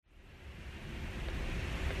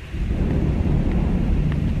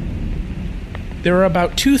There are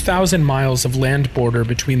about 2,000 miles of land border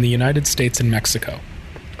between the United States and Mexico.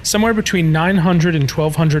 Somewhere between 900 and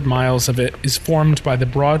 1,200 miles of it is formed by the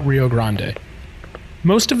broad Rio Grande.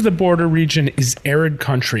 Most of the border region is arid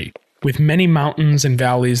country, with many mountains and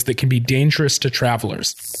valleys that can be dangerous to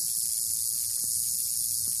travelers.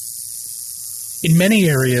 In many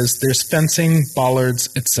areas, there's fencing, bollards,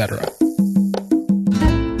 etc.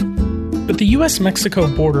 But the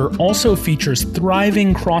U.S.-Mexico border also features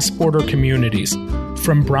thriving cross-border communities,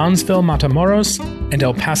 from Brownsville, Matamoros, and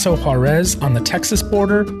El Paso, Juarez on the Texas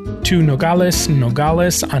border, to Nogales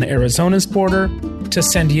on Arizona's border, to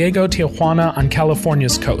San Diego, Tijuana on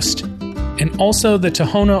California's coast, and also the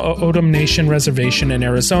Tohono O'odham Nation Reservation in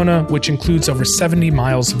Arizona, which includes over 70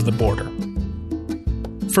 miles of the border.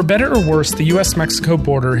 For better or worse, the U.S.-Mexico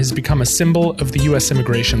border has become a symbol of the U.S.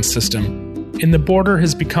 immigration system, and the border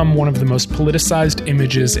has become one of the most politicized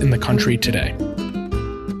images in the country today.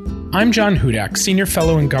 I'm John Hudak, Senior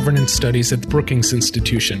Fellow in Governance Studies at the Brookings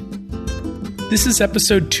Institution. This is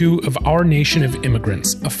episode 2 of Our Nation of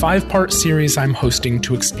Immigrants, a 5-part series I'm hosting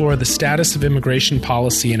to explore the status of immigration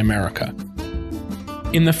policy in America.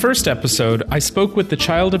 In the first episode, I spoke with the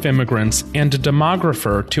child of immigrants and a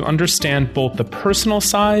demographer to understand both the personal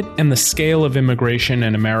side and the scale of immigration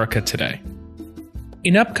in America today.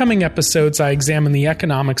 In upcoming episodes, I examine the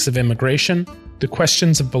economics of immigration, the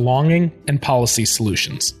questions of belonging, and policy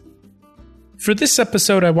solutions. For this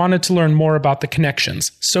episode, I wanted to learn more about the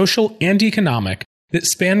connections, social and economic, that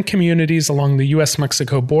span communities along the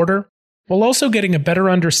U.S.-Mexico border, while also getting a better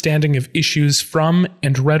understanding of issues from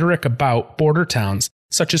and rhetoric about border towns,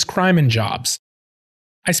 such as crime and jobs.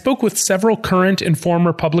 I spoke with several current and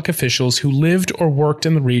former public officials who lived or worked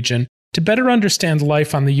in the region to better understand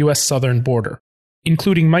life on the U.S. southern border,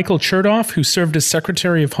 including Michael Chertoff, who served as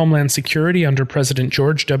Secretary of Homeland Security under President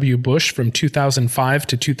George W. Bush from 2005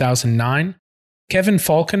 to 2009, Kevin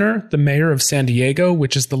Falconer, the mayor of San Diego,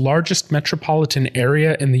 which is the largest metropolitan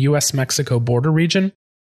area in the U.S.-Mexico border region,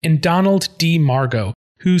 and Donald D. Margo,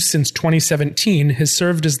 who since 2017 has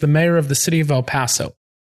served as the mayor of the city of El Paso.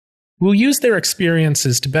 We'll use their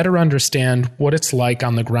experiences to better understand what it's like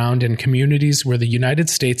on the ground in communities where the United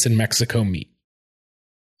States and Mexico meet.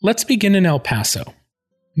 Let's begin in El Paso.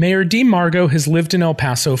 Mayor D. Margo has lived in El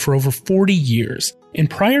Paso for over 40 years, and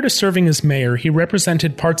prior to serving as mayor, he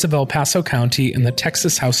represented parts of El Paso County in the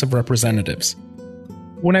Texas House of Representatives.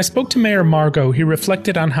 When I spoke to Mayor Margo, he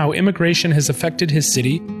reflected on how immigration has affected his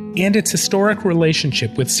city and its historic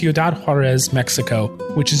relationship with Ciudad Juarez, Mexico,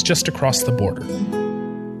 which is just across the border.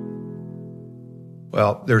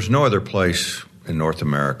 Well, there's no other place in North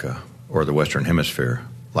America or the Western Hemisphere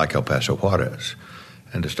like El Paso, Juarez.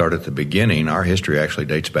 And to start at the beginning, our history actually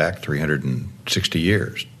dates back 360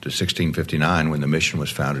 years to 1659 when the mission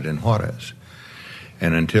was founded in Juarez.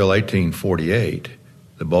 And until 1848,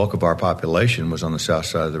 the bulk of our population was on the south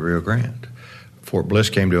side of the Rio Grande. Fort Bliss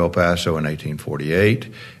came to El Paso in 1848,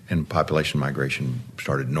 and population migration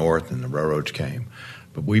started north, and the railroads came.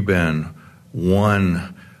 But we've been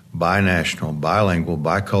one binational, bilingual,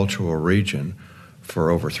 bicultural region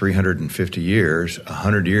for over 350 years,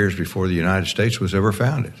 100 years before the United States was ever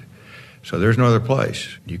founded. So there's no other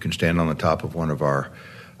place. You can stand on the top of one of our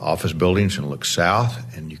office buildings and look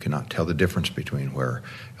south, and you cannot tell the difference between where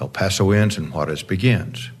El Paso ends and Juarez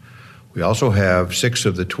begins. We also have 6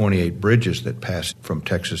 of the 28 bridges that pass from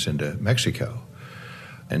Texas into Mexico.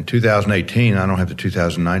 In 2018, I don't have the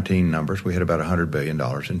 2019 numbers, we had about $100 billion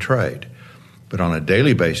in trade. But on a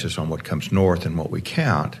daily basis, on what comes north and what we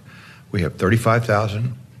count, we have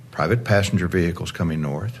 35,000 private passenger vehicles coming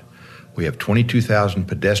north. We have 22,000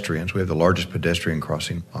 pedestrians. We have the largest pedestrian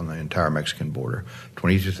crossing on the entire Mexican border.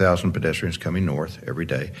 22,000 pedestrians coming north every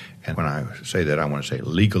day. And when I say that, I want to say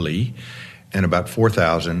legally. And about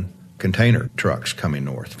 4,000 container trucks coming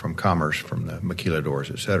north from commerce, from the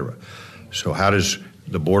maquiladoras, et cetera. So how does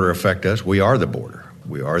the border affect us? We are the border.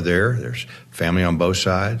 We are there. There's family on both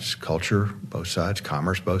sides, culture both sides,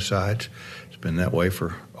 commerce both sides. It's been that way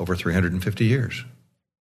for over 350 years.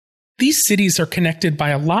 These cities are connected by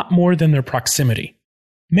a lot more than their proximity.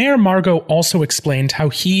 Mayor Margo also explained how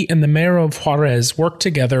he and the mayor of Juarez work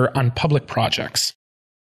together on public projects.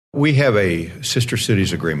 We have a sister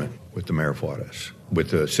cities agreement with the mayor of Juarez, with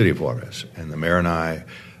the city of Juarez. And the mayor and I,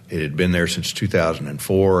 it had been there since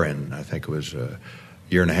 2004, and I think it was a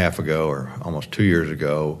year and a half ago or almost 2 years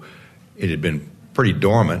ago, it had been pretty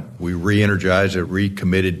dormant. We re-energized it,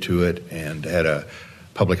 recommitted to it, and had a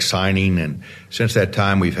public signing. And since that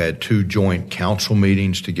time, we've had 2 joint council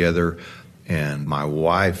meetings together. And my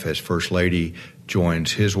wife, as First Lady,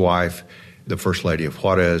 joins his wife, the First Lady of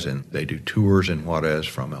Juarez, and they do tours in Juarez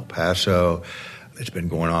from El Paso. It's been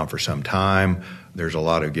going on for some time. There's a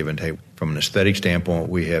lot of give and take. From an aesthetic standpoint,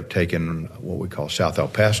 we have taken what we call South El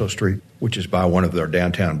Paso Street, which is by one of their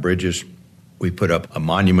downtown bridges. We put up a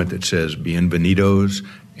monument that says Bienvenidos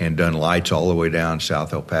and done lights all the way down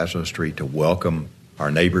South El Paso Street to welcome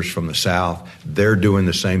our neighbors from the south. They're doing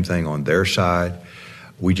the same thing on their side.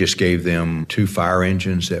 We just gave them 2 fire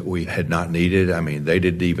engines that we had not needed. They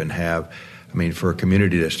didn't even have, for a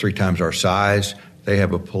community that's 3 times our size, they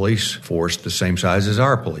have a police force the same size as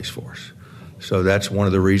our police force. So that's one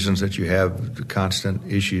of the reasons that you have the constant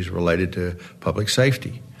issues related to public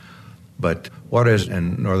safety. But Juarez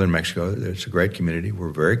in northern Mexico, it's a great community.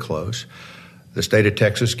 We're very close. The state of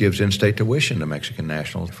Texas gives in-state tuition to Mexican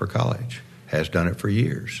nationals for college, has done it for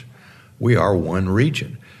years. We are one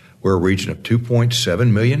region. We're a region of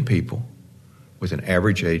 2.7 million people with an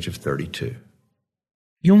average age of 32.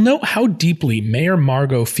 You'll note how deeply Mayor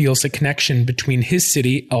Margo feels a connection between his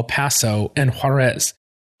city, El Paso, and Juarez,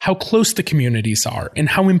 how close the communities are, and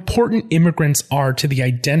how important immigrants are to the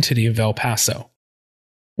identity of El Paso.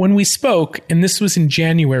 When we spoke, and this was in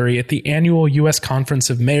January at the annual U.S.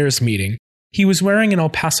 Conference of Mayors meeting, he was wearing an El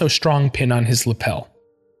Paso Strong pin on his lapel.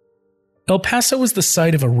 El Paso was the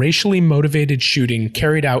site of a racially motivated shooting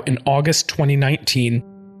carried out in August 2019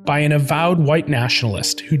 by an avowed white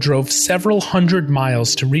nationalist who drove several hundred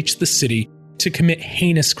miles to reach the city to commit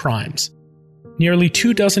heinous crimes. Nearly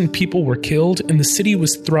 24 people were killed, and the city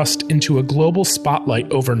was thrust into a global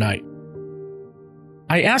spotlight overnight.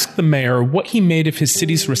 I asked the mayor what he made of his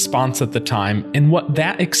city's response at the time and what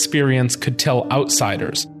that experience could tell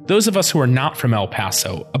outsiders, those of us who are not from El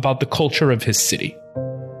Paso, about the culture of his city.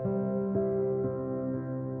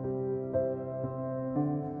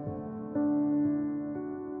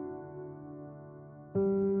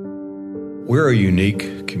 We're a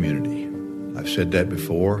unique community. I've said that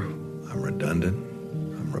before. I'm redundant.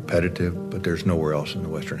 I'm repetitive, but there's nowhere else in the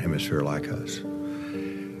Western Hemisphere like us.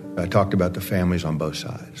 I talked about the families on both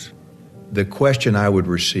sides. The question I would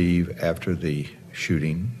receive after the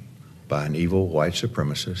shooting by an evil white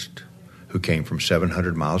supremacist who came from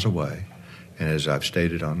 700 miles away, and as I've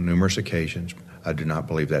stated on numerous occasions, I do not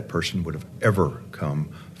believe that person would have ever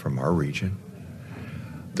come from our region.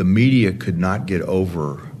 The media could not get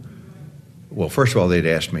over. Well, first of all, they'd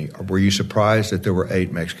ask me, were you surprised that there were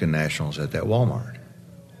 8 Mexican nationals at that Walmart?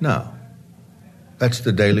 No. That's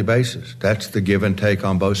the daily basis. That's the give and take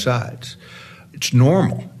on both sides. It's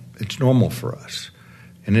normal. It's normal for us.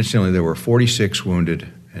 And incidentally, there were 46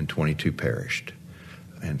 wounded and 22 perished.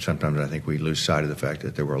 And sometimes I think we lose sight of the fact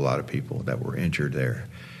that there were a lot of people that were injured there.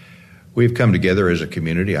 We've come together as a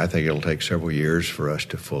community. I think it'll take several years for us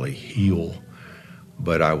to fully heal.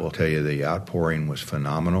 But I will tell you, the outpouring was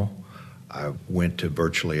phenomenal. I went to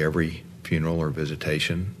virtually every funeral or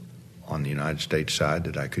visitation on the United States side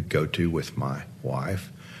that I could go to with my wife.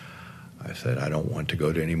 I said, I don't want to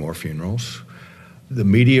go to any more funerals. The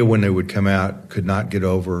media, when they would come out, could not get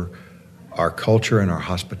over our culture and our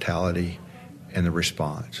hospitality and the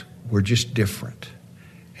response. We're just different,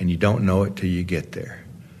 and you don't know it till you get there.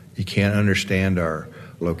 You can't understand our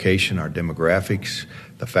location, our demographics,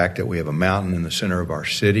 the fact that we have a mountain in the center of our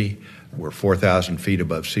city. We're 4,000 feet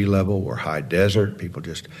above sea level. We're high desert. People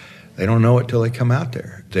just, they don't know it till they come out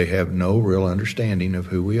there. They have no real understanding of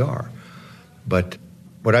who we are. But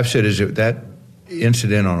what I've said is that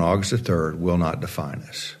incident on August the 3rd will not define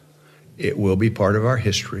us. It will be part of our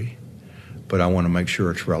history, but I want to make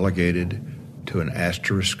sure it's relegated to an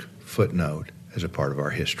asterisk footnote as a part of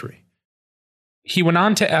our history. He went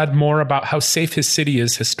on to add more about how safe his city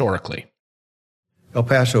is historically. El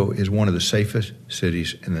Paso is one of the safest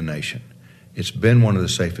cities in the nation. It's been one of the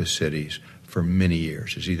safest cities for many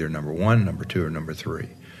years. It's either number 1, number 2, or number 3.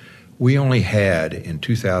 We only had, in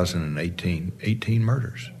 2018, 18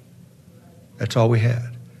 murders. That's all we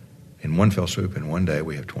had. In one fell swoop, in one day,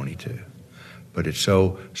 we have 22. But it's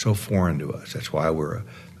so foreign to us. That's why we're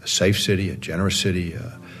a safe city, a generous city,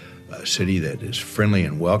 a city that is friendly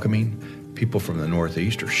and welcoming. People from the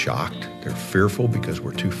Northeast are shocked. They're fearful because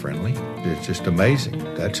we're too friendly. It's just amazing.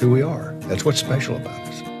 That's who we are. That's what's special about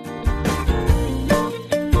us.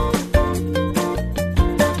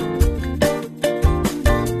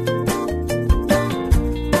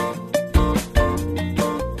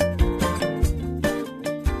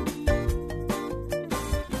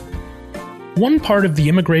 One part of the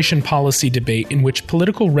immigration policy debate in which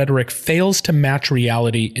political rhetoric fails to match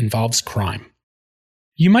reality involves crime.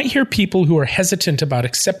 You might hear people who are hesitant about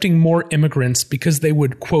accepting more immigrants because they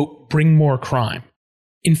would, quote, bring more crime.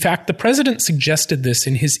 In fact, the president suggested this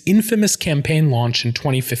in his infamous campaign launch in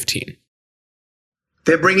 2015.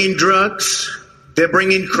 They're bringing drugs, they're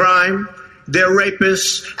bringing crime, they're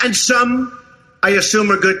rapists, and some I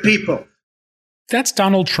assume are good people. That's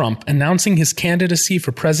Donald Trump announcing his candidacy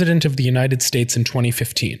for President of the United States in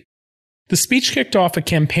 2015. The speech kicked off a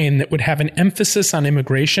campaign that would have an emphasis on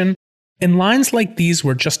immigration, and lines like these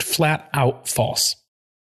were just flat out false.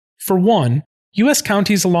 For one, U.S.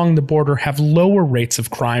 counties along the border have lower rates of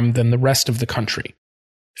crime than the rest of the country.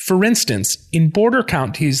 For instance, in border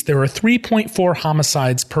counties, there are 3.4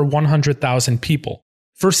 homicides per 100,000 people,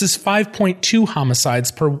 versus 5.2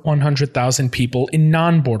 homicides per 100,000 people in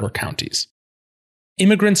non-border counties.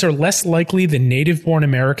 Immigrants are less likely than native-born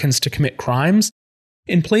Americans to commit crimes,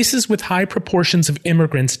 and places with high proportions of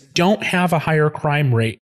immigrants don't have a higher crime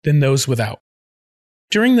rate than those without.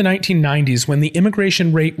 During the 1990s, when the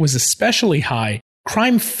immigration rate was especially high,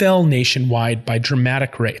 crime fell nationwide by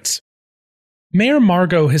dramatic rates. Mayor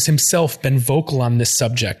Margo has himself been vocal on this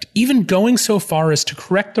subject, even going so far as to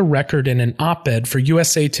correct the record in an op-ed for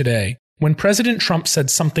USA Today when President Trump said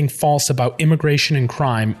something false about immigration and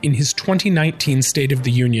crime in his 2019 State of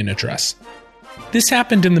the Union address. This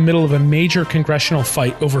happened in the middle of a major congressional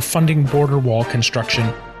fight over funding border wall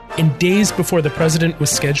construction, and days before the president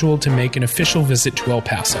was scheduled to make an official visit to El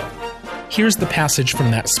Paso. Here's the passage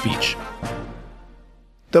from that speech.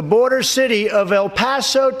 The border city of El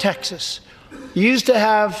Paso, Texas, used to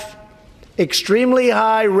have extremely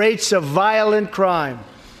high rates of violent crime,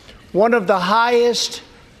 one of the highest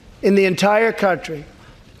in the entire country,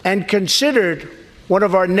 and considered one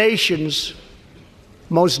of our nation's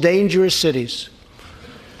most dangerous cities.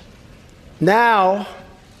 Now,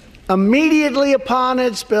 immediately upon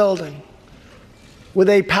its building, with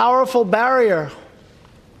a powerful barrier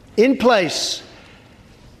in place,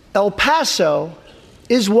 El Paso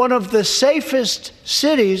is one of the safest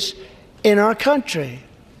cities in our country.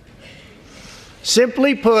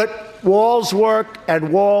 Simply put, walls work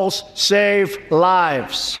and walls save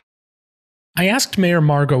lives. I asked Mayor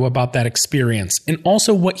Margo about that experience and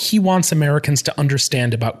also what he wants Americans to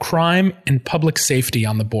understand about crime and public safety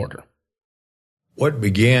on the border. What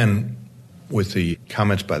began with the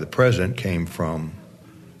comments by the president came from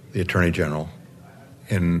the Attorney General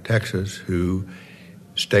in Texas, who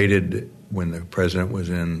stated when the president was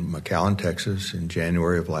in McAllen, Texas in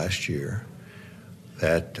January of last year,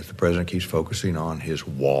 that the president keeps focusing on his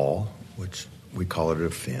wall, which we call it a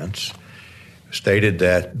fence, stated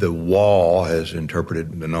that the wall, has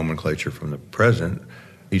interpreted the nomenclature from the president.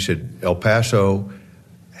 He said El Paso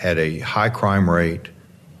had a high crime rate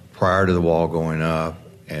prior to the wall going up,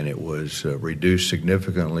 and it was reduced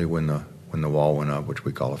significantly when the wall went up, which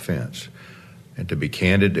we call a fence. And to be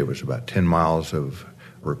candid, there was about 10 miles of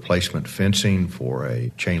replacement fencing for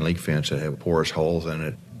a chain link fence that had porous holes in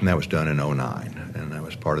it, and that was done in 2009, and that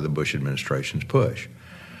was part of the Bush administration's push.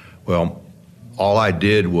 Well, all I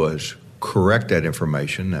did was correct that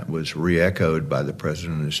information that was re-echoed by the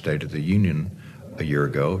President of the State of the Union a year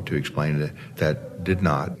ago to explain that that did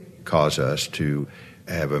not cause us to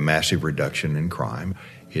have a massive reduction in crime.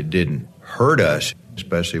 It didn't hurt us,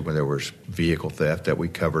 especially when there was vehicle theft that we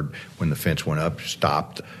covered when the fence went up,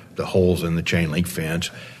 stopped the holes in the chain link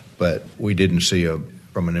fence, but we didn't see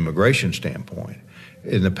from an immigration standpoint.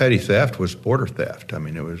 And the petty theft was border theft. I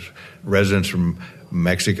mean, it was residents from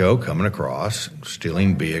Mexico coming across,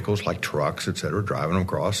 stealing vehicles like trucks, et cetera, driving them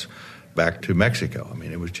across back to Mexico. I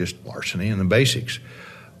mean, it was just larceny and the basics,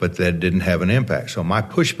 but that didn't have an impact. So my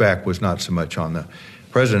pushback was not so much on the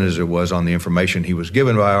president as it was on the information he was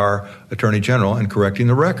given by our Attorney General and correcting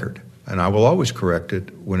the record. And I will always correct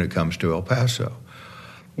it when it comes to El Paso.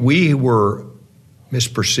 We were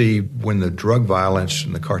misperceived when the drug violence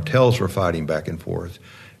and the cartels were fighting back and forth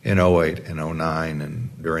in 2008 and 2009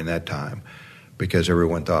 and during that time, because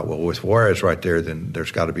everyone thought, well, with Juarez right there, then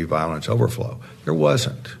there's got to be violence overflow. There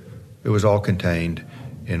wasn't. It was all contained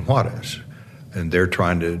in Juarez, and they're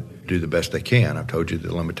trying to do the best they can. I've told you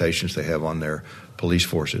the limitations they have on their police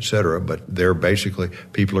force, et cetera, but they're basically,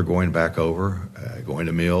 people are going back over, going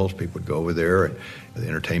to meals, people would go over there, and the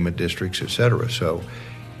entertainment districts, et cetera. So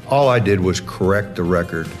all I did was correct the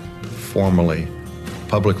record formally,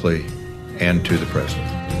 publicly, and to the president.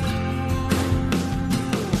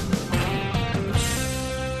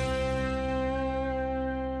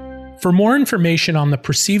 For more information on the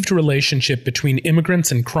perceived relationship between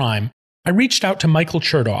immigrants and crime, I reached out to Michael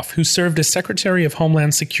Chertoff, who served as Secretary of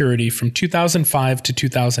Homeland Security from 2005 to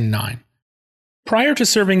 2009. Prior to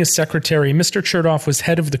serving as Secretary, Mr. Chertoff was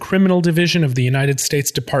head of the Criminal Division of the United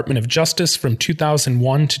States Department of Justice from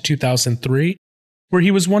 2001 to 2003, where he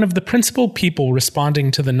was one of the principal people responding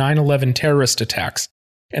to the 9/11 terrorist attacks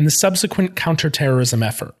and the subsequent counterterrorism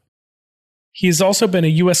effort. He has also been a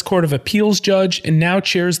U.S. Court of Appeals judge and now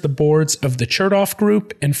chairs the boards of the Chertoff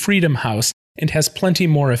Group and Freedom House and has plenty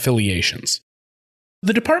more affiliations.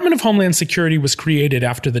 The Department of Homeland Security was created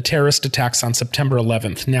after the terrorist attacks on September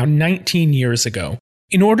 11th, now 19 years ago,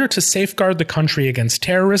 in order to safeguard the country against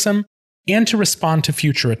terrorism and to respond to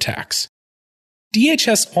future attacks.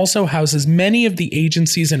 DHS also houses many of the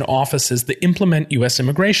agencies and offices that implement U.S.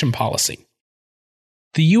 immigration policy.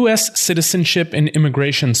 The U.S. Citizenship and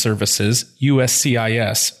Immigration Services,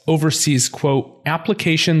 USCIS, oversees, quote,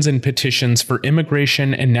 applications and petitions for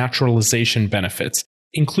immigration and naturalization benefits,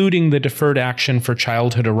 including the Deferred Action for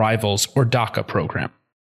Childhood Arrivals, or DACA program.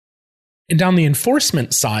 And on the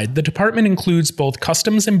enforcement side, the department includes both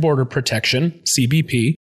Customs and Border Protection,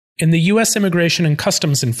 CBP, and the U.S. Immigration and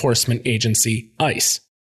Customs Enforcement Agency, ICE.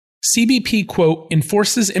 CBP, quote,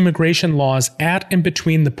 enforces immigration laws at and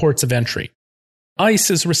between the ports of entry.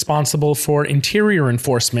 ICE is responsible for interior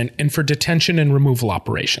enforcement and for detention and removal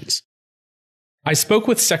operations. I spoke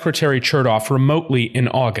with Secretary Chertoff remotely in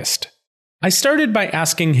August. I started by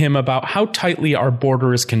asking him about how tightly our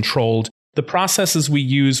border is controlled, the processes we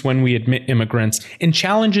use when we admit immigrants, and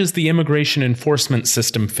challenges the immigration enforcement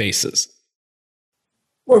system faces.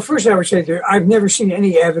 Well, first I would say that I've never seen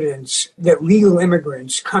any evidence that legal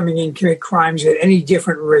immigrants coming in commit crimes at any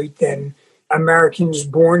different rate than Americans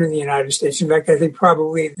born in the United States. In fact, I think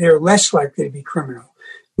probably they're less likely to be criminal.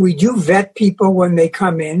 We do vet people when they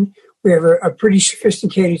come in. We have a pretty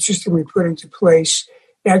sophisticated system we put into place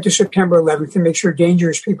after September 11th to make sure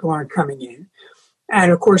dangerous people aren't coming in.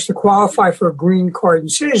 And of course, to qualify for a green card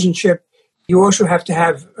and citizenship, you also have to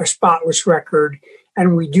have a spotless record.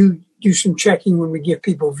 And we do some checking when we give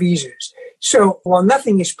people visas. So while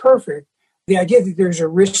nothing is perfect, the idea that there's a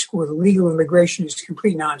risk with legal immigration is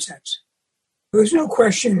complete nonsense. There's no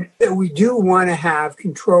question that we do want to have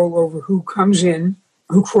control over who comes in,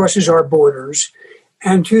 who crosses our borders.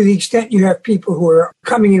 And to the extent you have people who are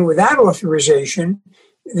coming in without authorization,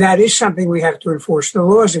 that is something we have to enforce the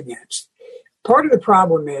laws against. Part of the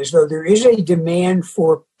problem is, though, there is a demand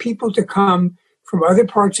for people to come from other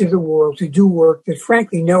parts of the world to do work that,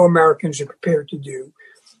 frankly, no Americans are prepared to do,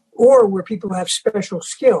 or where people have special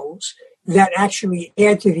skills that actually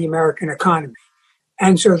add to the American economy.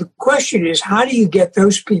 And so the question is, how do you get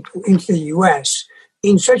those people into the U.S.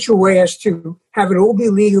 in such a way as to have it all be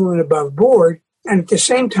legal and above board, and at the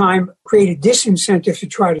same time create a disincentive to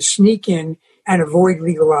try to sneak in and avoid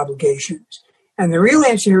legal obligations? And the real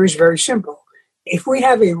answer here is very simple. If we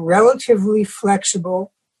have a relatively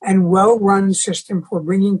flexible and well-run system for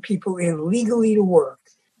bringing people in legally to work,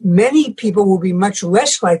 many people will be much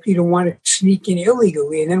less likely to want to sneak in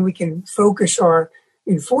illegally, and then we can focus our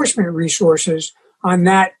enforcement resources on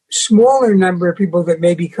that smaller number of people that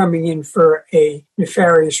may be coming in for a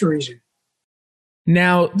nefarious reason.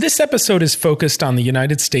 Now, this episode is focused on the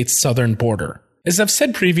United States southern border. As I've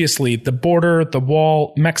said previously, the border, the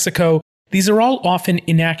wall, Mexico, these are all often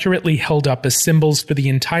inaccurately held up as symbols for the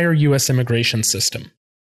entire U.S. immigration system.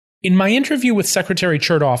 In my interview with Secretary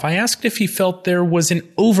Chertoff, I asked if he felt there was an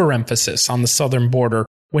overemphasis on the southern border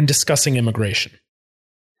when discussing immigration.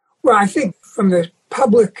 Well, I think from the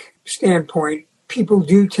public standpoint, people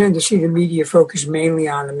do tend to see the media focus mainly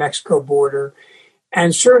on the Mexico border.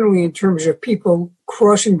 And certainly in terms of people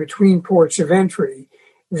crossing between ports of entry,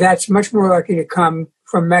 that's much more likely to come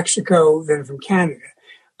from Mexico than from Canada.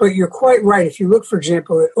 But you're quite right. If you look, for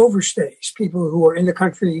example, at overstays, people who are in the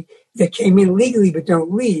country that came in legally but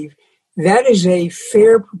don't leave, that is a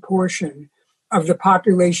fair proportion of the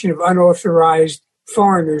population of unauthorized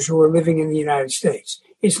foreigners who are living in the United States.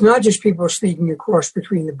 It's not just people sneaking across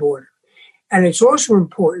between the border. And it's also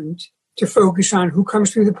important to focus on who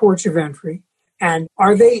comes through the ports of entry, and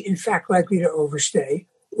are they in fact likely to overstay,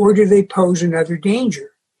 or do they pose another danger?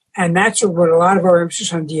 And that's what a lot of our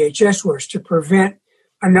emphasis on DHS was, to prevent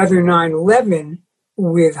another 9/11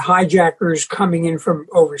 with hijackers coming in from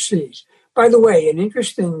overseas. By the way, an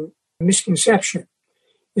interesting misconception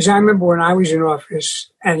is I remember when I was in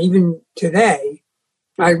office, and even today,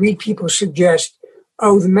 I read people suggest,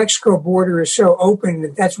 oh, the Mexico border is so open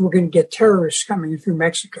that that's we're going to get terrorists coming through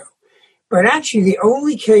Mexico. But actually, the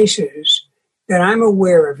only cases that I'm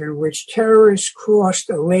aware of in which terrorists crossed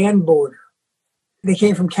a land border, they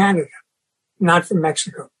came from Canada, not from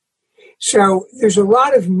Mexico. So there's a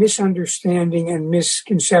lot of misunderstanding and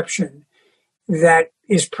misconception that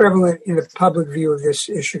is prevalent in the public view of this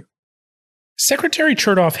issue. Secretary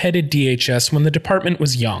Chertoff headed DHS when the department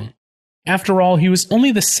was young. After all, he was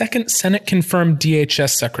only the second Senate-confirmed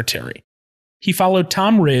DHS secretary. He followed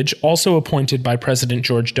Tom Ridge, also appointed by President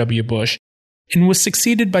George W. Bush, and was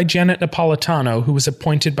succeeded by Janet Napolitano, who was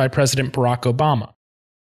appointed by President Barack Obama.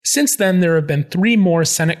 Since then, there have been 3 more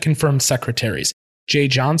Senate-confirmed secretaries, Jay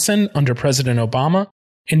Johnson under President Obama,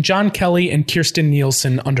 and John Kelly and Kirstjen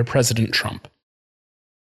Nielsen under President Trump.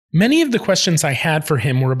 Many of the questions I had for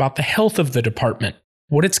him were about the health of the department,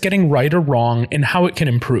 what it's getting right or wrong, and how it can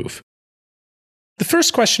improve. The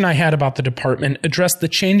first question I had about the department addressed the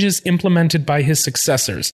changes implemented by his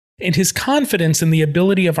successors and his confidence in the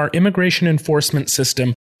ability of our immigration enforcement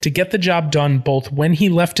system to get the job done both when he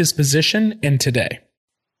left his position and today.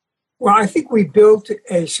 Well, I think we built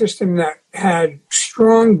a system that had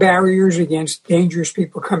strong barriers against dangerous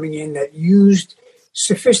people coming in, that used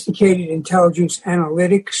sophisticated intelligence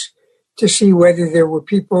analytics to see whether there were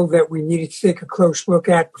people that we needed to take a close look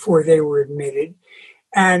at before they were admitted.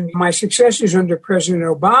 And my successors under President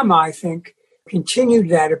Obama, I think, continued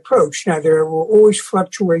that approach. Now, there were always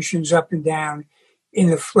fluctuations up and down in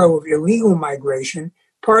the flow of illegal migration,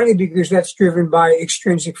 partly because that's driven by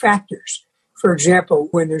extrinsic factors. For example,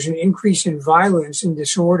 when there's an increase in violence and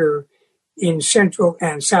disorder in Central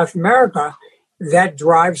and South America, that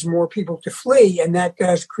drives more people to flee, and that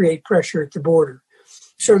does create pressure at the border.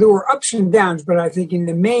 So there were ups and downs, but I think in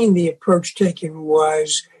the main, the approach taken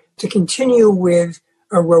was to continue with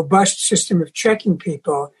a robust system of checking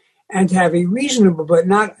people and to have a reasonable but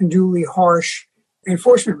not unduly harsh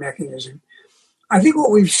enforcement mechanism. I think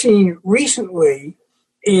what we've seen recently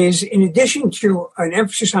is, in addition to an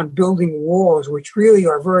emphasis on building walls, which really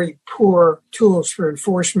are very poor tools for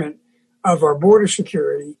enforcement of our border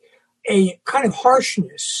security, a kind of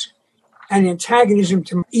harshness and antagonism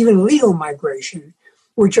to even legal migration,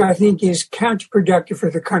 which I think is counterproductive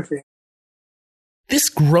for the country. This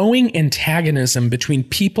growing antagonism between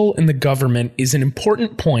people and the government is an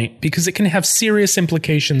important point because it can have serious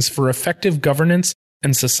implications for effective governance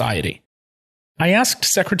and society. I asked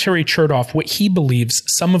Secretary Chertoff what he believes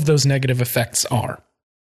some of those negative effects are.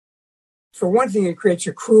 For one thing, it creates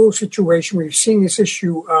a cruel situation. We've seen this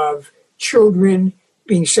issue of children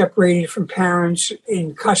being separated from parents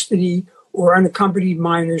in custody or unaccompanied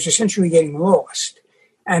minors essentially getting lost.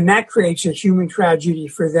 And that creates a human tragedy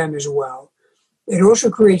for them as well. It also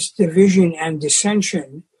creates division and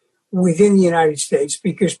dissension within the United States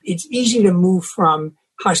because it's easy to move from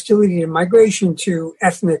hostility to migration to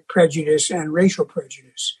ethnic prejudice and racial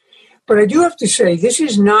prejudice. But I do have to say, this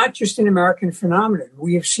is not just an American phenomenon.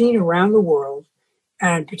 We have seen around the world,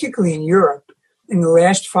 and particularly in Europe, in the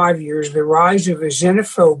last 5 years, the rise of a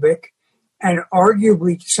xenophobic and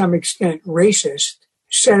arguably to some extent racist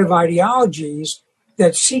set of ideologies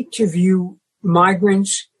that seek to view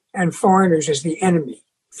migrants and foreigners as the enemy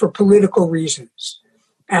for political reasons.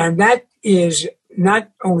 And that is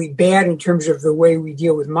not only bad in terms of the way we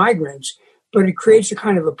deal with migrants, but it creates a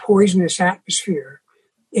kind of a poisonous atmosphere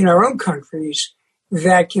in our own countries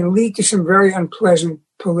that can lead to some very unpleasant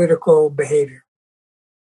political behavior.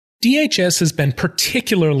 DHS has been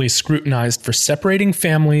particularly scrutinized for separating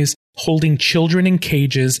families, holding children in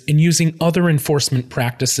cages, and using other enforcement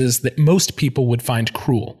practices that most people would find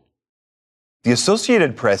cruel. The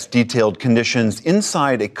Associated Press detailed conditions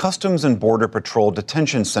inside a Customs and Border Patrol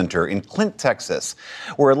detention center in Clint, Texas,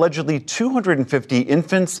 where allegedly 250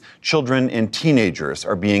 infants, children, and teenagers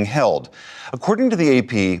are being held. According to the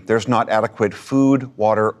AP, there's not adequate food,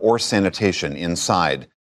 water, or sanitation inside.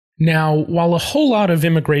 Now, while a whole lot of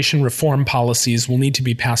immigration reform policies will need to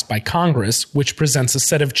be passed by Congress, which presents a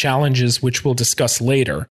set of challenges which we'll discuss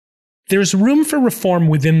later, there's room for reform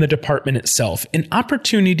within the department itself and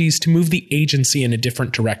opportunities to move the agency in a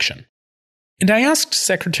different direction. And I asked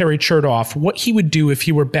Secretary Chertoff what he would do if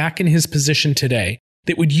he were back in his position today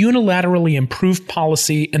that would unilaterally improve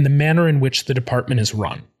policy and the manner in which the department is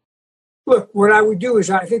run. Look, what I would do is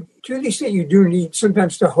I think to the extent you do need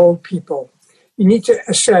sometimes to hold people, you need to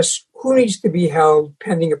assess who needs to be held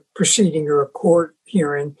pending a proceeding or a court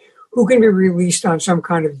hearing, who can be released on some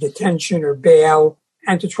kind of detention or bail,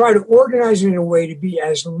 and to try to organize it in a way to be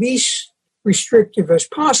as least restrictive as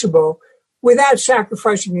possible without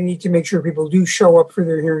sacrificing the need to make sure people do show up for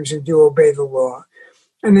their hearings and do obey the law.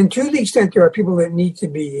 And then to the extent there are people that need to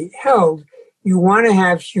be held, you want to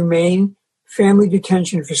have humane family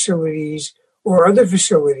detention facilities or other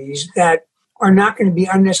facilities that are not going to be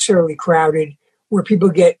unnecessarily crowded, where people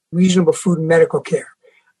get reasonable food and medical care.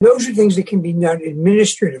 Those are things that can be done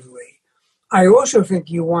administratively. I also think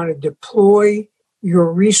you want to deploy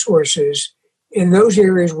your resources in those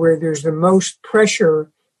areas where there's the most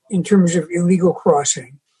pressure in terms of illegal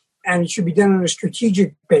crossing. And it should be done on a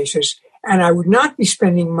strategic basis. And I would not be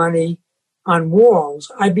spending money on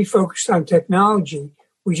walls. I'd be focused on technology,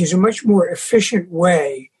 which is a much more efficient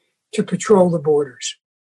way to patrol the borders.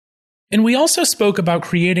 And we also spoke about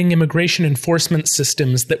creating immigration enforcement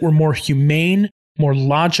systems that were more humane, more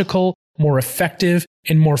logical, more effective,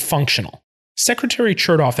 and more functional. Secretary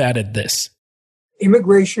Chertoff added this.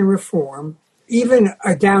 Immigration reform even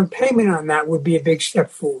a down payment on that would be a big step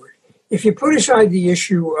forward. If you put aside the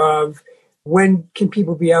issue of when can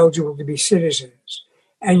people be eligible to be citizens,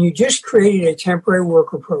 and you just created a temporary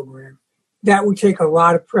worker program, that would take a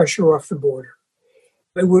lot of pressure off the border.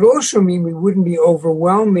 It would also mean we wouldn't be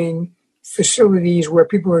overwhelming facilities where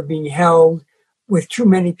people are being held with too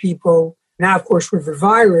many people. Now, of course, with the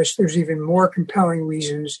virus, there's even more compelling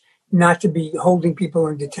reasons not to be holding people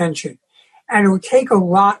in detention. And it would take a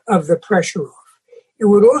lot of the pressure off. It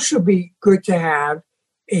would also be good to have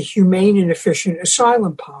a humane and efficient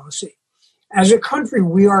asylum policy. As a country,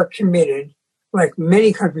 we are committed, like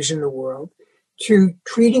many countries in the world, to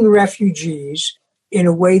treating refugees in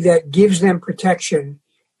a way that gives them protection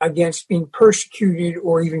against being persecuted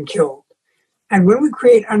or even killed. And when we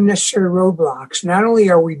create unnecessary roadblocks, not only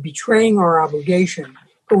are we betraying our obligation,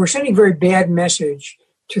 but we're sending a very bad message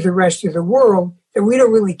to the rest of the world that we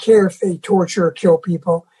don't really care if they torture or kill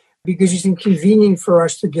people because it's inconvenient for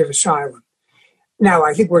us to give asylum. Now,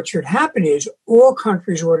 I think what should happen is all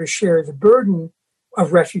countries ought to share the burden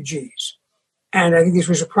of refugees. And I think this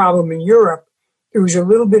was a problem in Europe. There was a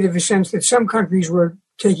little bit of a sense that some countries were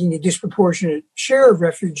taking a disproportionate share of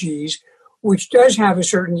refugees, which does have a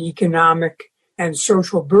certain economic and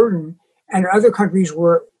social burden, and other countries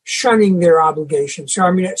were shunning their obligations. So,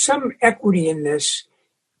 I mean, some equity in this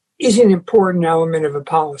is an important element of a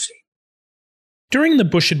policy. During the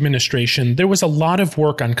Bush administration, there was a lot of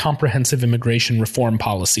work on comprehensive immigration reform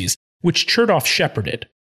policies, which Chertoff shepherded.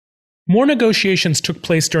 More negotiations took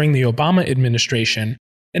place during the Obama administration,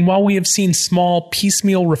 and while we have seen small,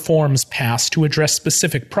 piecemeal reforms pass to address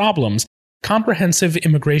specific problems, comprehensive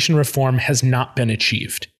immigration reform has not been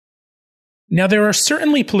achieved. Now, there are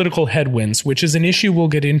certainly political headwinds, which is an issue we'll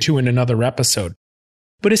get into in another episode.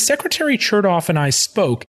 But as Secretary Chertoff and I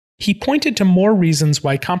spoke, he pointed to more reasons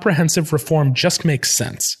why comprehensive reform just makes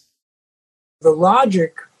sense. The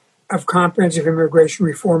logic of comprehensive immigration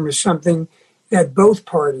reform is something that both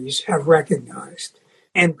parties have recognized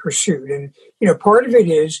and pursued. And, part of it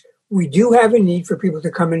is we do have a need for people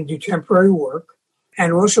to come in and do temporary work.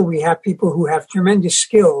 And also we have people who have tremendous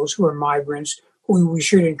skills, who are migrants, who we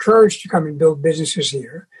should encourage to come and build businesses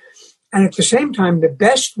here. And at the same time, the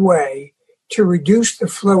best way to reduce the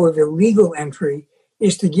flow of illegal entry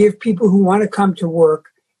is to give people who want to come to work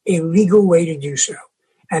a legal way to do so.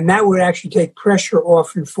 And that would actually take pressure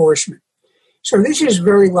off enforcement. So this is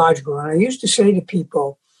very logical. And I used to say to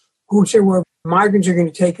people who say, well, migrants are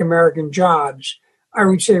going to take American jobs, I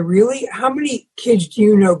would say, really? How many kids do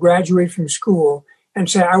you know graduate from school and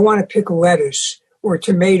say, I want to pick lettuce or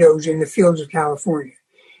tomatoes in the fields of California?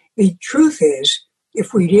 The truth is,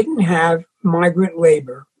 if we didn't have migrant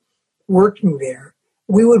labor working there,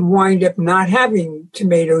 we would wind up not having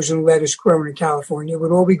tomatoes and lettuce grown in California. It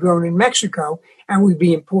would all be grown in Mexico, and we'd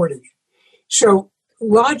be importing it. So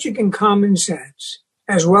logic and common sense,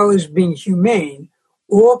 as well as being humane,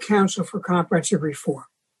 all counsel for comprehensive reform.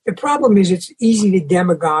 The problem is it's easy to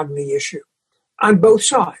demagogue the issue on both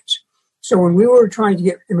sides. So when we were trying to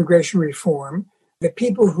get immigration reform, the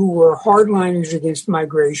people who were hardliners against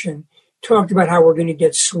migration talked about how we're going to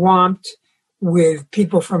get swamped with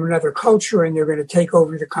people from another culture and they're going to take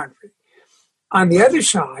over the country. On the other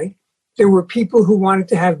side, there were people who wanted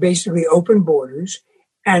to have basically open borders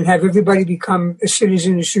and have everybody become a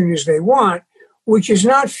citizen as soon as they want, which is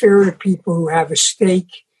not fair to people who have a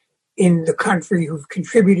stake in the country, who've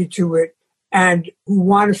contributed to it, and who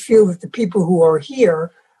want to feel that the people who are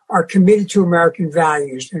here are committed to American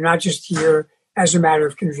values. They're not just here as a matter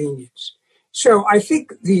of convenience. So I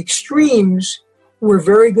think the extremes were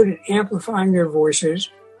very good at amplifying their voices.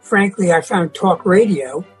 Frankly, I found talk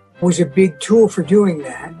radio was a big tool for doing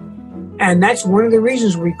that. And that's one of the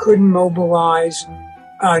reasons we couldn't mobilize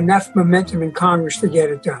enough momentum in Congress to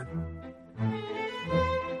get it done.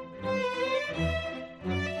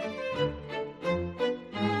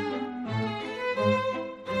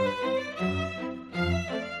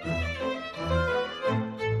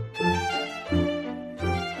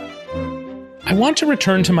 I want to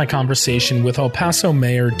return to my conversation with El Paso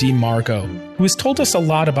Mayor Dee Margo, who has told us a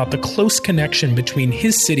lot about the close connection between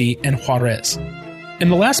his city and Juarez. And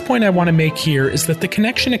the last point I want to make here is that the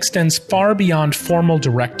connection extends far beyond formal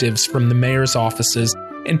directives from the mayor's offices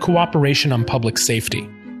and cooperation on public safety.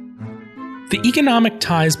 The economic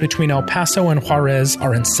ties between El Paso and Juarez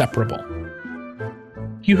are inseparable.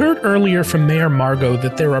 You heard earlier from Mayor Margo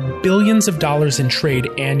that there are billions of dollars in trade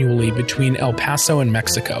annually between El Paso and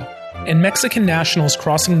Mexico. And Mexican nationals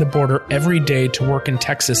crossing the border every day to work in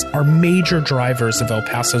Texas are major drivers of El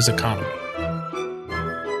Paso's economy.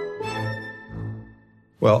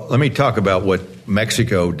 Well, let me talk about what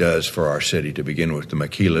Mexico does for our city to begin with, the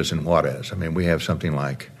maquilas in Juarez. I mean, we have something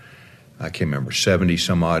like, I can't remember, 70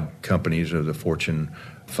 some odd companies of the Fortune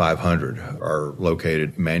 500 are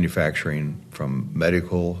located manufacturing from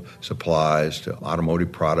medical supplies to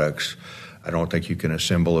automotive products. I don't think you can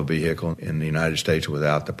assemble a vehicle in the United States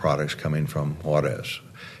without the products coming from Juarez.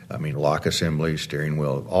 I mean, lock assembly, steering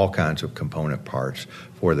wheel, all kinds of component parts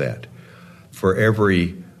for that. For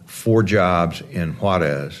every 4 jobs in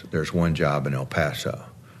Juarez, there's 1 job in El Paso.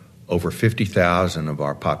 Over 50,000 of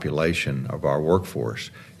our population, of our workforce,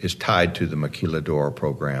 is tied to the Maquiladora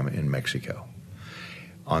program in Mexico.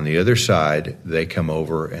 On the other side, they come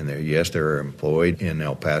over and they're employed in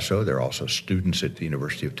El Paso. They're also students at the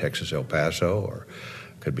University of Texas, El Paso, or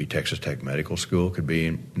could be Texas Tech Medical School, could be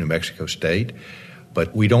in New Mexico State.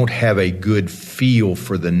 But we don't have a good feel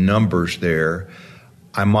for the numbers there.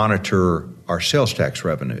 I monitor our sales tax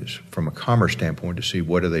revenues from a commerce standpoint to see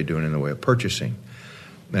what are they doing in the way of purchasing.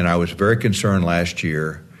 And I was very concerned last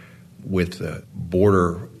year with the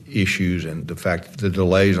border issues and the fact that the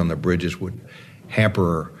delays on the bridges would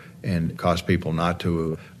hamper and cause people not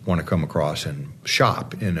to want to come across and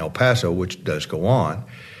shop in El Paso, which does go on.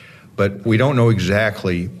 But we don't know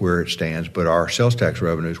exactly where it stands, but our sales tax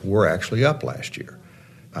revenues were actually up last year.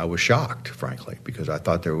 I was shocked, frankly, because I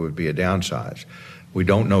thought there would be a downsize. We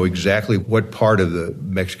don't know exactly what part of the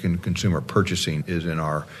Mexican consumer purchasing is in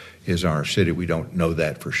our city. We don't know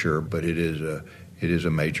that for sure, but it is a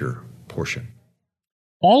major portion.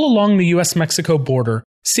 All along the U.S.-Mexico border,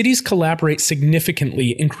 cities collaborate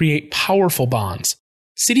significantly and create powerful bonds.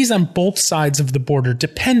 Cities on both sides of the border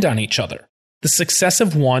depend on each other. The success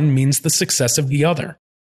of one means the success of the other.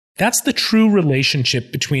 That's the true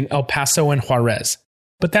relationship between El Paso and Juarez.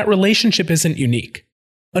 But that relationship isn't unique.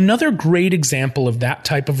 Another great example of that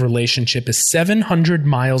type of relationship is 700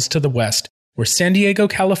 miles to the west, where San Diego,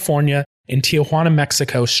 California, and Tijuana,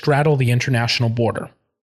 Mexico straddle the international border.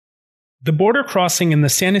 The border crossing in the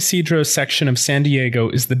San Isidro section of San Diego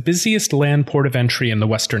is the busiest land port of entry in the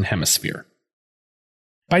Western Hemisphere.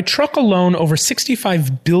 By truck alone, over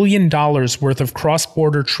 $65 billion worth of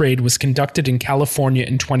cross-border trade was conducted in California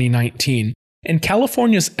in 2019, and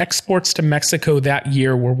California's exports to Mexico that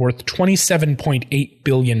year were worth $27.8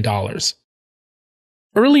 billion.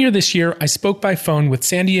 Earlier this year, I spoke by phone with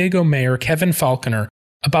San Diego Mayor Kevin Faulconer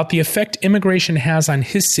about the effect immigration has on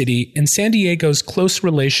his city and San Diego's close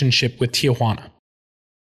relationship with Tijuana.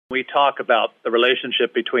 We talk about the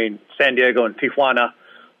relationship between San Diego and Tijuana,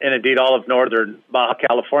 and indeed all of northern Baja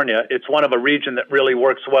California. It's one of a region that really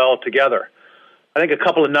works well together. I think a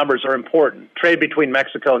couple of numbers are important. Trade between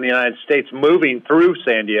Mexico and the United States moving through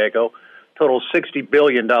San Diego totals $60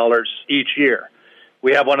 billion each year.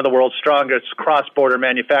 We have one of the world's strongest cross-border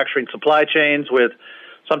manufacturing supply chains with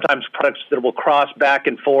sometimes products that will cross back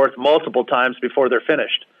and forth multiple times before they're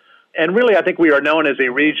finished. And really, I think we are known as a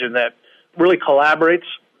region that really collaborates,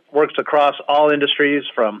 works across all industries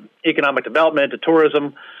from economic development to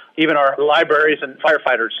tourism. Even our libraries and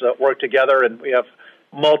firefighters work together, and we have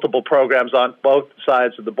multiple programs on both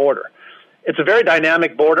sides of the border. It's a very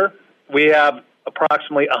dynamic border. We have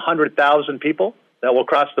approximately 100,000 people that will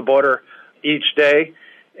cross the border each day.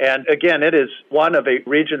 And again, it is one of a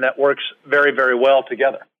region that works very, very well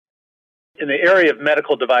together. In the area of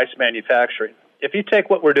medical device manufacturing, if you take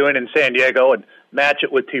what we're doing in San Diego and match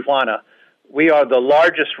it with Tijuana, we are the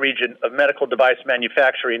largest region of medical device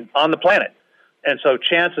manufacturing on the planet. And so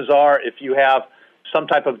chances are, if you have some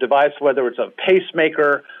type of device, whether it's a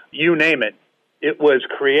pacemaker, you name it, it was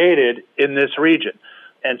created in this region.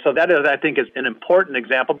 And so that is, I think, is an important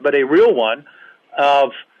example, but a real one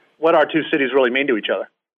of what our two cities really mean to each other.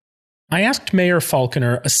 I asked Mayor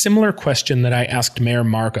Faulconer a similar question that I asked Mayor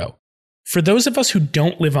Margo. For those of us who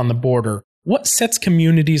don't live on the border, what sets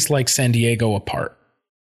communities like San Diego apart?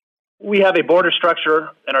 We have a border structure,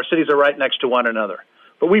 and our cities are right next to one another.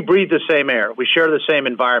 But we breathe the same air. We share the same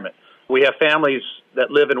environment. We have families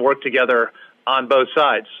that live and work together on both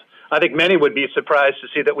sides. I think many would be surprised to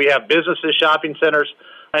see that we have businesses, shopping centers,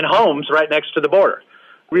 and homes right next to the border.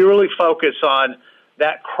 We really focus on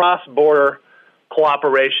that cross-border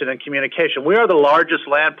cooperation and communication. We are the largest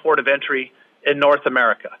land port of entry in North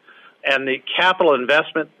America. And the capital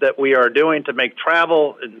investment that we are doing to make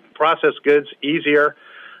travel and process goods easier.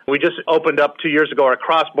 We just opened up 2 years ago our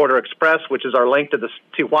Cross-Border Express, which is our link to the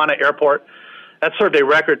Tijuana airport. That served a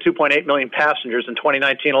record 2.8 million passengers in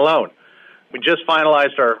 2019 alone. We just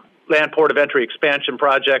finalized our land port of entry expansion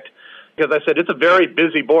project. Because I said, it's a very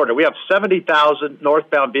busy border. We have 70,000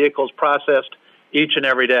 northbound vehicles processed each and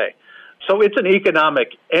every day. So it's an economic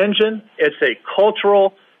engine. It's a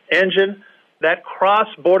cultural engine. That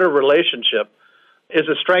cross-border relationship is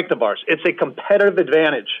a strength of ours. It's a competitive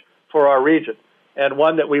advantage for our region, and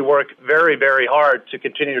one that we work very, very hard to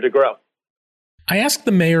continue to grow. I asked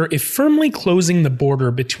the mayor if firmly closing the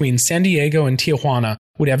border between San Diego and Tijuana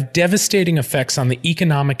would have devastating effects on the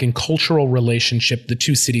economic and cultural relationship the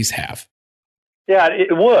two cities have. Yeah,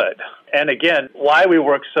 it would. And again, why we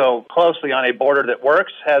work so closely on a border that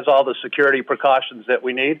works, has all the security precautions that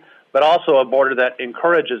we need, but also a border that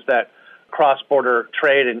encourages that cross-border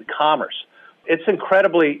trade and commerce. It's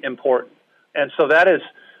incredibly important. And so that is,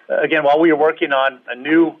 again, while we are working on a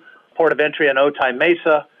new port of entry in Otay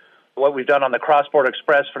Mesa, what we've done on the cross-border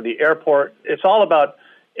express for the airport, it's all about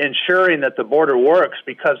ensuring that the border works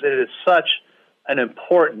because it is such an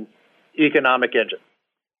important economic engine.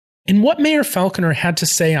 And what Mayor Falconer had to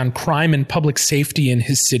say on crime and public safety in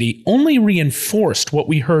his city only reinforced what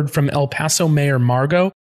we heard from El Paso Mayor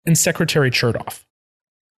Margo and Secretary Chertoff.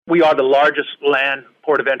 We are the largest land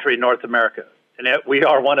port of entry in North America, and we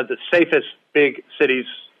are one of the safest big cities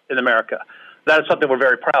in America. That is something we're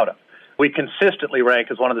very proud of. We consistently rank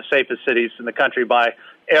as one of the safest cities in the country by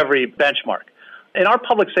every benchmark. And our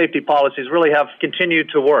public safety policies really have continued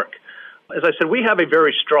to work. As I said, we have a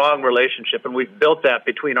very strong relationship, and we've built that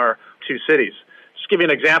between our two cities. Just to give you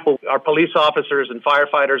an example, our police officers and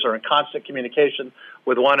firefighters are in constant communication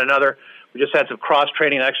with one another. We just had some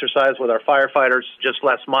cross-training exercise with our firefighters just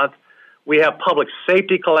last month. We have public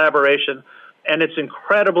safety collaboration, and it's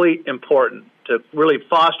incredibly important to really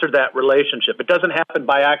foster that relationship. It doesn't happen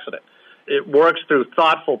by accident. It works through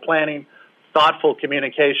thoughtful planning, thoughtful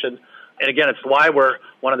communication, and again, it's why we're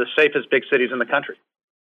one of the safest big cities in the country.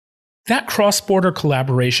 That cross-border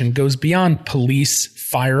collaboration goes beyond police,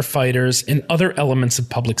 firefighters, and other elements of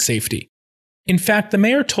public safety. In fact, the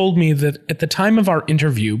mayor told me that at the time of our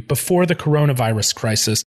interview, before the coronavirus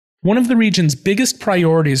crisis, one of the region's biggest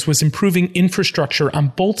priorities was improving infrastructure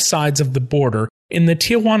on both sides of the border in the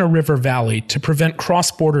Tijuana River Valley to prevent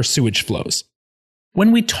cross-border sewage flows.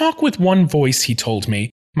 When we talk with one voice, he told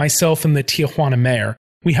me, myself and the Tijuana mayor,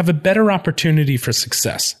 we have a better opportunity for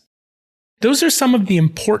success. Those are some of the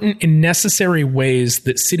important and necessary ways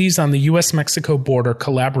that cities on the U.S.-Mexico border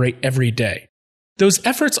collaborate every day. Those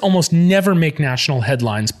efforts almost never make national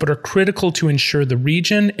headlines, but are critical to ensure the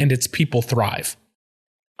region and its people thrive.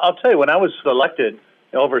 I'll tell you, when I was elected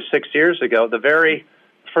over 6 years ago, the very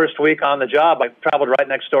first week on the job, I traveled right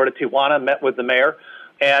next door to Tijuana, met with the mayor,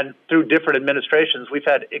 and through different administrations, we've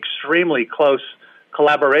had extremely close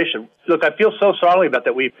collaboration. Look, I feel so strongly about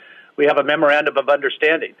that. We have a memorandum of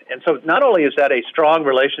understanding. And so not only is that a strong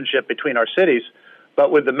relationship between our cities,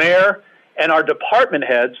 but with the mayor and our department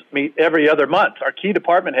heads meet every other month, our key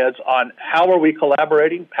department heads, on how are we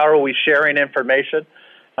collaborating, how are we sharing information,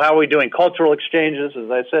 how are we doing cultural exchanges, as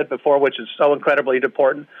I said before, which is so incredibly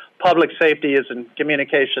important. Public safety is in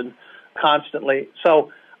communication constantly.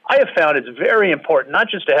 So I have found it's very important not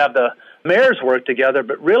just to have the mayors work together,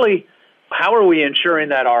 but really how are we ensuring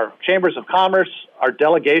that our chambers of commerce, our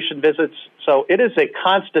delegation visits, so it is a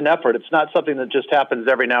constant effort. It's not something that just happens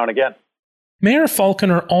every now and again. Mayor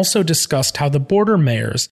Falconer also discussed how the border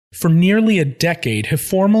mayors, for nearly a decade, have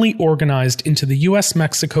formally organized into the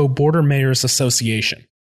U.S.-Mexico Border Mayors Association.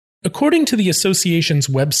 According to the association's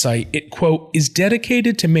website, it, quote, is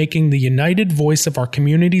dedicated to making the united voice of our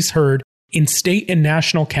communities heard in state and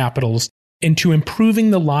national capitals and to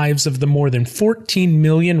improving the lives of the more than 14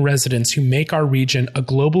 million residents who make our region a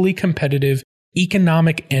globally competitive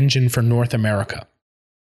economic engine for North America.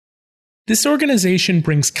 This organization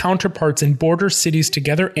brings counterparts in border cities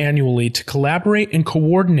together annually to collaborate and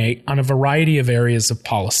coordinate on a variety of areas of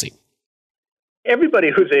policy. Everybody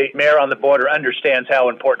who's a mayor on the border understands how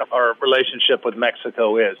important our relationship with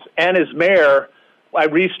Mexico is. And as mayor, I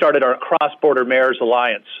restarted our Cross-Border Mayors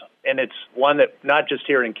Alliance. And it's one that not just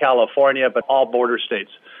here in California, but all border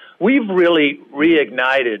states. We've really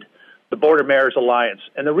reignited the Border Mayors Alliance.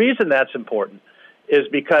 And the reason that's important is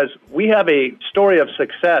because we have a story of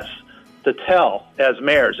success to tell as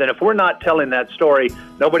mayors. And if we're not telling that story,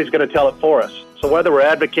 nobody's going to tell it for us. So whether we're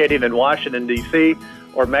advocating in Washington, D.C.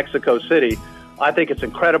 or Mexico City, I think it's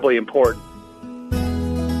incredibly important.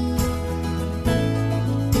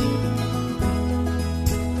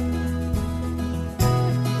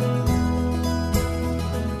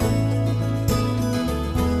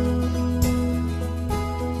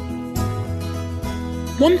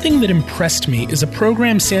 One thing that impressed me is a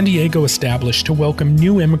program San Diego established to welcome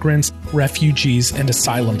new immigrants, refugees, and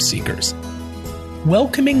asylum seekers.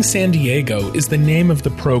 Welcoming San Diego is the name of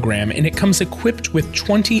the program, and it comes equipped with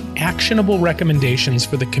 20 actionable recommendations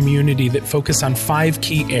for the community that focus on 5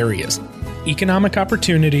 key areas: economic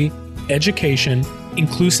opportunity, education,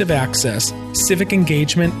 inclusive access, civic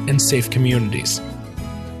engagement, and safe communities.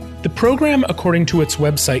 The program, according to its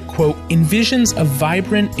website, quote, envisions a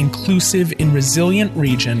vibrant, inclusive, and resilient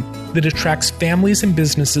region that attracts families and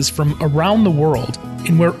businesses from around the world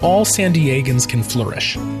and where all San Diegans can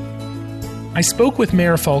flourish. I spoke with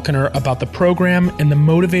Mayor Falconer about the program and the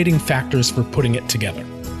motivating factors for putting it together.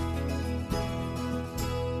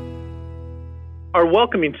 Our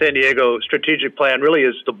Welcoming San Diego strategic plan really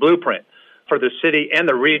is the blueprint for the city and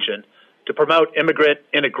the region to promote immigrant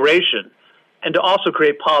integration and to also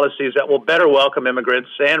create policies that will better welcome immigrants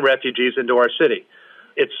and refugees into our city.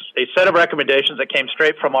 It's a set of recommendations that came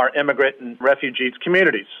straight from our immigrant and refugees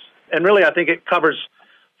communities. And really, I think it covers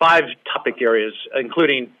 5 topic areas,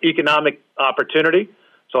 including economic opportunity.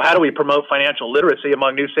 So how do we promote financial literacy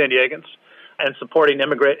among new San Diegans and supporting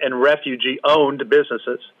immigrant and refugee-owned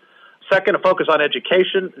businesses? Second, a focus on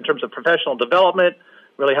education in terms of professional development,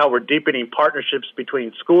 really how we're deepening partnerships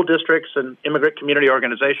between school districts and immigrant community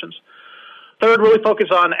organizations. Third, really focus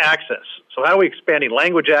on access. So how are we expanding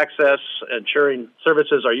language access, ensuring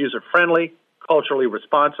services are user-friendly, culturally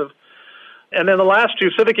responsive? And then the last 2,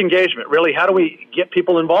 civic engagement. Really, how do we get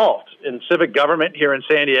people involved in civic government here in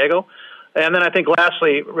San Diego? And then I think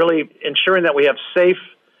lastly, really ensuring that we have safe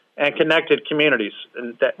and connected communities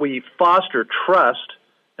and that we foster trust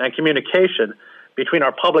and communication between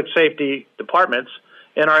our public safety departments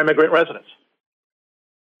and our immigrant residents.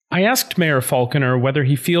 I asked Mayor Falconer whether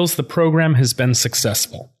he feels the program has been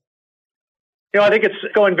successful. I think it's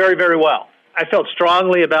going very, very well. I felt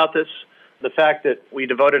strongly about this, the fact that we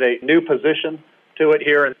devoted a new position to it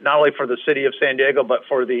here, not only for the city of San Diego, but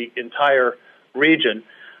for the entire region.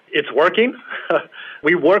 It's working.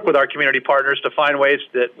 We work with our community partners to find ways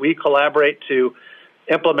that we collaborate to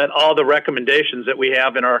implement all the recommendations that we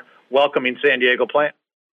have in our Welcoming San Diego plan.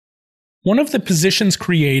 One of the positions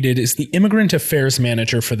created is the Immigrant Affairs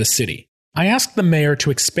Manager for the city. I asked the mayor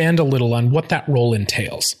to expand a little on what that role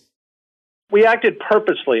entails. We acted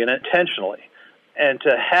purposely and intentionally, and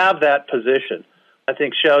to have that position, I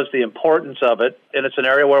think, shows the importance of it, and it's an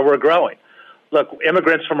area where we're growing. Look,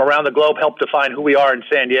 immigrants from around the globe help define who we are in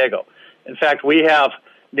San Diego. In fact, we have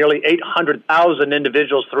nearly 800,000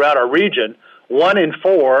 individuals throughout our region. 1 in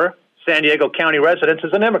 4 San Diego County residents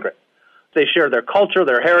is an immigrant. They share their culture,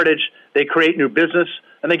 their heritage, they create new business,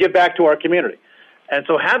 and they give back to our community. And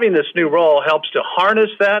so having this new role helps to harness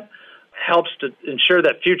that, helps to ensure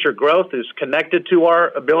that future growth is connected to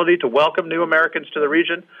our ability to welcome new Americans to the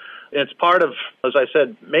region. It's part of, as I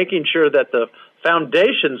said, making sure that the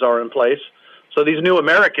foundations are in place so these new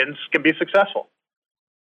Americans can be successful.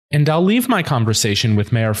 And I'll leave my conversation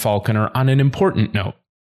with Mayor Falconer on an important note,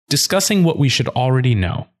 discussing what we should already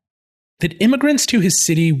know. That immigrants to his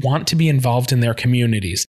city want to be involved in their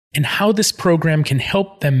communities, and how this program can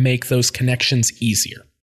help them make those connections easier.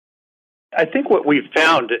 I think what we've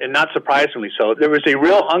found, and not surprisingly so, there was a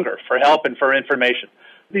real hunger for help and for information.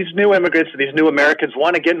 These new immigrants, these new Americans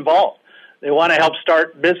want to get involved. They want to help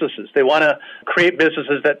start businesses. They want to create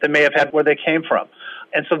businesses that they may have had where they came from.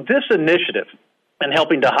 And so this initiative, and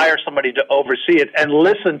helping to hire somebody to oversee it and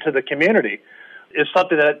listen to the community, is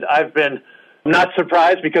something that I've been not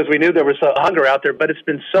surprised because we knew there was a hunger out there, but it's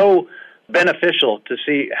been so beneficial to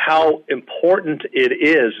see how important it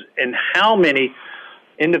is and how many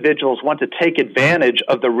individuals want to take advantage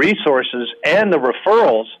of the resources and the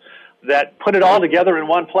referrals that put it all together in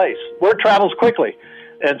one place. Word travels quickly.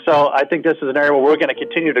 And so I think this is an area where we're going to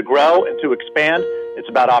continue to grow and to expand. It's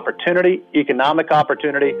about opportunity, economic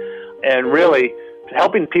opportunity, and really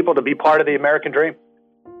helping people to be part of the American dream.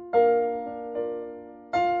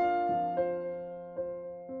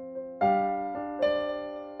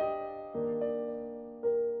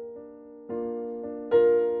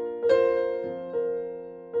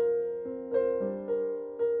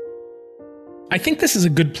 I think this is a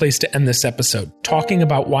good place to end this episode, talking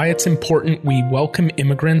about why it's important we welcome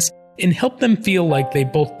immigrants and help them feel like they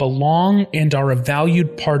both belong and are a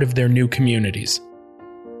valued part of their new communities.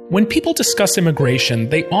 When people discuss immigration,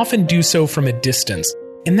 they often do so from a distance,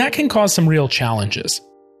 and that can cause some real challenges.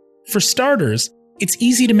 For starters, it's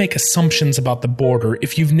easy to make assumptions about the border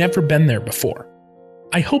if you've never been there before.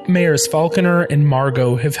 I hope Mayors Falconer and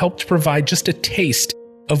Margot have helped provide just a taste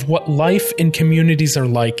of what life and communities are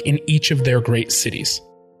like in each of their great cities.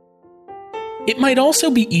 It might also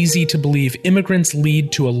be easy to believe immigrants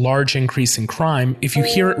lead to a large increase in crime if you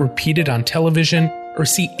hear it repeated on television or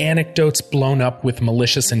see anecdotes blown up with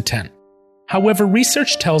malicious intent. However,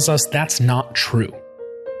 research tells us that's not true.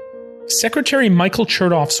 Secretary Michael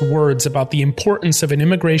Chertoff's words about the importance of an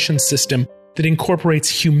immigration system that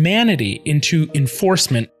incorporates humanity into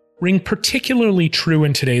enforcement ring particularly true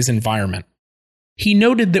in today's environment. He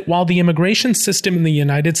noted that while the immigration system in the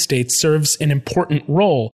United States serves an important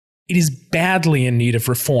role, It is badly in need of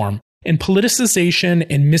reform, and politicization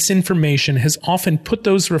and misinformation has often put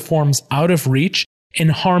those reforms out of reach and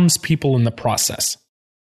harms people in the process.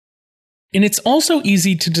 And it's also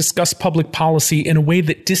easy to discuss public policy in a way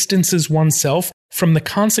that distances oneself from the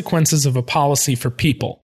consequences of a policy for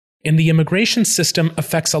people. And the immigration system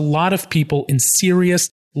affects a lot of people in serious,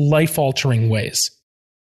 life-altering ways.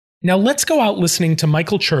 Now let's go out listening to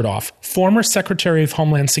Michael Chertoff, former Secretary of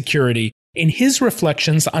Homeland Security, in his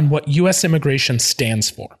reflections on what U.S. immigration stands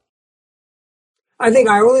for. I think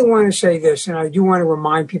I only want to say this, and I do want to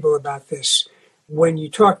remind people about this when you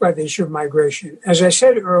talk about the issue of migration. As I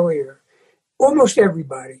said earlier, almost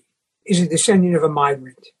everybody is a descendant of a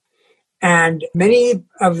migrant. And many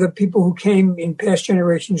of the people who came in past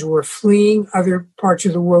generations were fleeing other parts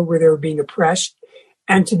of the world where they were being oppressed.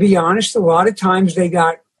 And to be honest, a lot of times they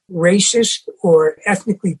got racist or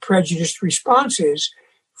ethnically prejudiced responses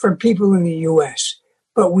from people in the U.S.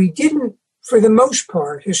 But we didn't, for the most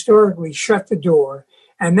part, historically shut the door.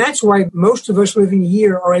 And that's why most of us living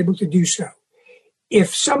here are able to do so.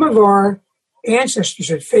 If some of our ancestors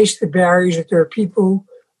had faced the barriers that there are people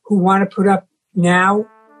who want to put up now,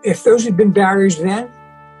 if those had been barriers then,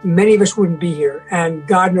 many of us wouldn't be here, and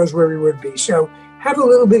God knows where we would be. So have a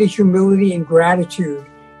little bit of humility and gratitude,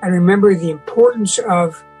 and remember the importance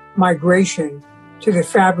of migration to the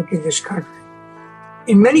fabric of this country.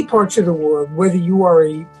 In many parts of the world, whether you are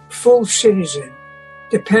a full citizen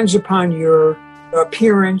depends upon your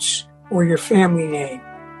appearance or your family name.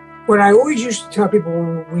 What I always used to tell people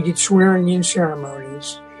when we did swearing-in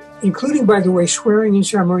ceremonies, including, by the way, swearing-in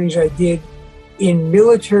ceremonies I did in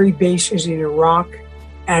military bases in Iraq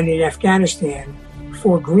and in Afghanistan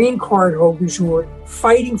for green card holders who were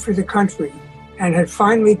fighting for the country and had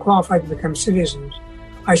finally qualified to become citizens,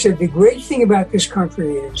 I said, the great thing about this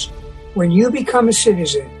country is when you become a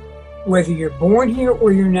citizen, whether you're born here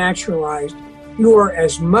or you're naturalized, you are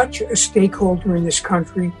as much a stakeholder in this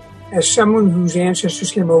country as someone whose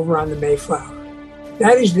ancestors came over on the Mayflower.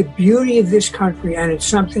 That is the beauty of this country, and it's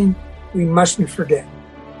something we mustn't forget.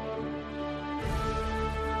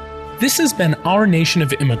 This has been Our Nation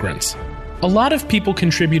of Immigrants. A lot of people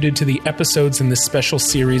contributed to the episodes in this special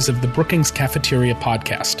series of the Brookings Cafeteria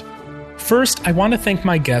podcast. First, I want to thank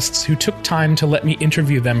my guests who took time to let me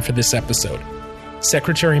interview them for this episode.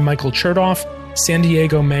 Secretary Michael Chertoff, San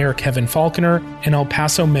Diego Mayor Kevin Faulconer, and El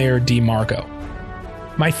Paso Mayor Dee Margo.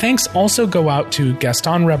 My thanks also go out to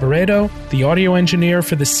Gaston Reboredo, the audio engineer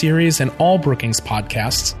for the series and all Brookings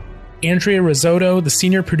podcasts, Andrea Risotto, the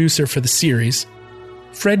senior producer for the series,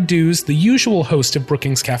 Fred Dews, the usual host of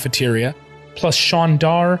Brookings Cafeteria, plus Sean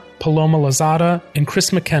Darr, Paloma Lozada, and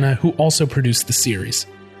Chris McKenna, who also produced the series,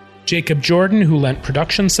 Jacob Jordan, who lent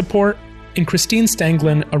production support, and Christine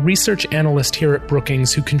Stanglin, a research analyst here at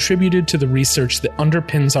Brookings who contributed to the research that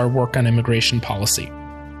underpins our work on immigration policy.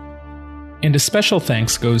 And a special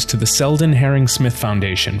thanks goes to the Selden Herring Smith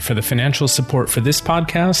Foundation for the financial support for this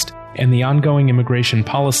podcast and the ongoing immigration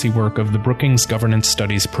policy work of the Brookings Governance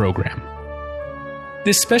Studies program.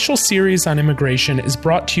 This special series on immigration is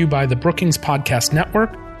brought to you by the Brookings Podcast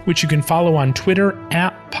Network, which you can follow on Twitter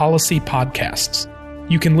 @PolicyPodcasts.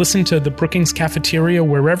 You can listen to the Brookings Cafeteria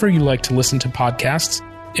wherever you like to listen to podcasts,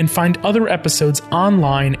 and find other episodes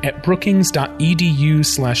online at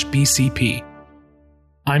brookings.edu/BCP.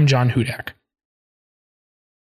 I'm John Hudak.